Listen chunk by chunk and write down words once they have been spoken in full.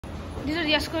These are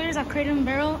the escalators at Crate and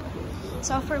Barrel,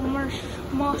 SouthPark,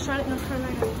 Mall, Charlotte, North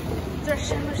Carolina. These are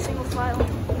Schindler single file,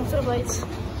 no sort of lights.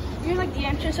 These are like the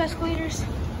entrance escalators,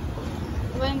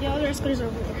 but then the other escalators are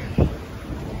over there.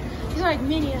 These are like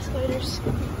mini escalators.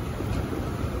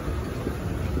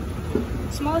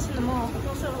 Smallest in the mall,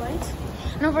 no sort of lights.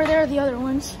 And over there are the other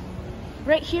ones.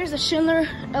 Right here's the Schindler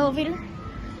elevator.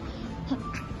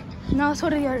 Now let's go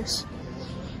to the others.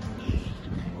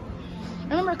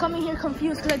 I remember coming here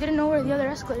confused because I didn't know where the other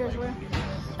escalators were.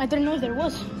 I didn't know if there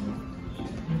was.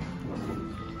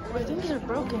 I think these are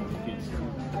broken.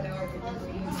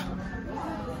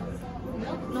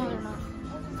 No, they're not.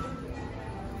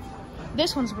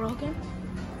 This one's broken.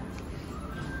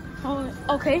 Oh,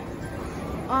 okay.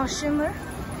 Schindler.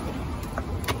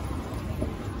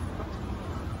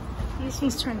 This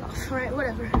one's turned off. Right,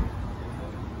 whatever.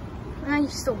 And I can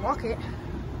still walk it,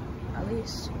 at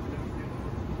least.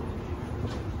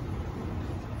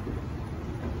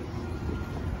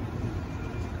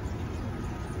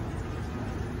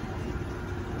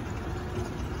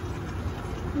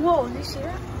 Whoa, did you see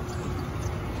that?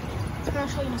 I'll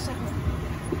show you in a second.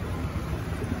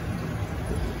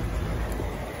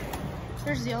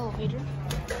 Here's the elevator.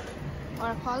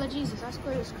 Our apologies, this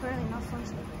escalator is currently not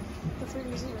functioning. Feel free to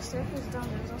use the staircase down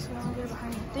there. There's also an elevator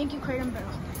behind me. Thank you, Crate and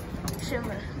Barrel.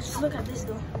 Schindler. Just look at this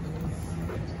though.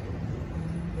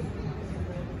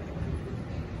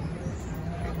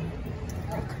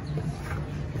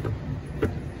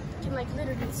 Like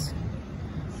literally it's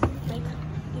like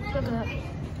look at that.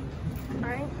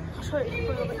 Alright, I'll show you a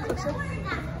little bit closer.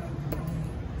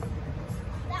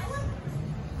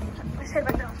 Let's head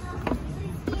back down.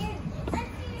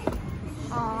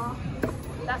 Aw,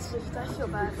 that's just, I feel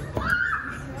bad.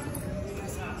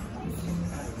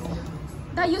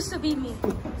 That used to be me.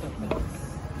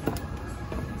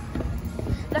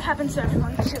 That happens to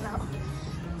everyone, chill out.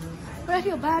 But I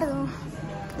feel bad though.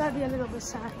 That'd be a little bit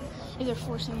sad if they're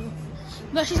forcing you.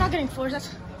 But she's not getting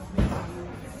forced,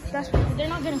 they're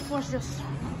not getting forced. Just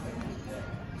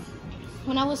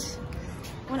when I was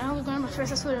going on my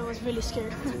first escalator, I was really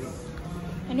scared.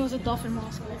 And it was a dolphin mall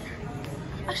escalator.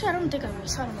 Actually, I don't think I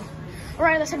was, I don't know.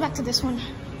 Alright, let's head back to this one.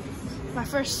 My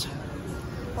first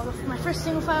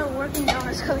single file working down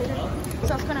escalator.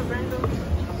 So it's kind of random.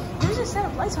 There's a set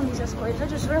of lights on these escalators, I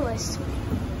just realized.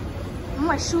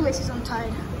 My shoelace is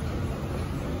untied.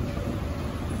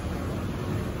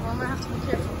 Well, I'm gonna have to be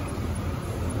careful.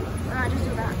 I just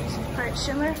do that. Alright,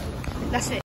 Schindler, that's it.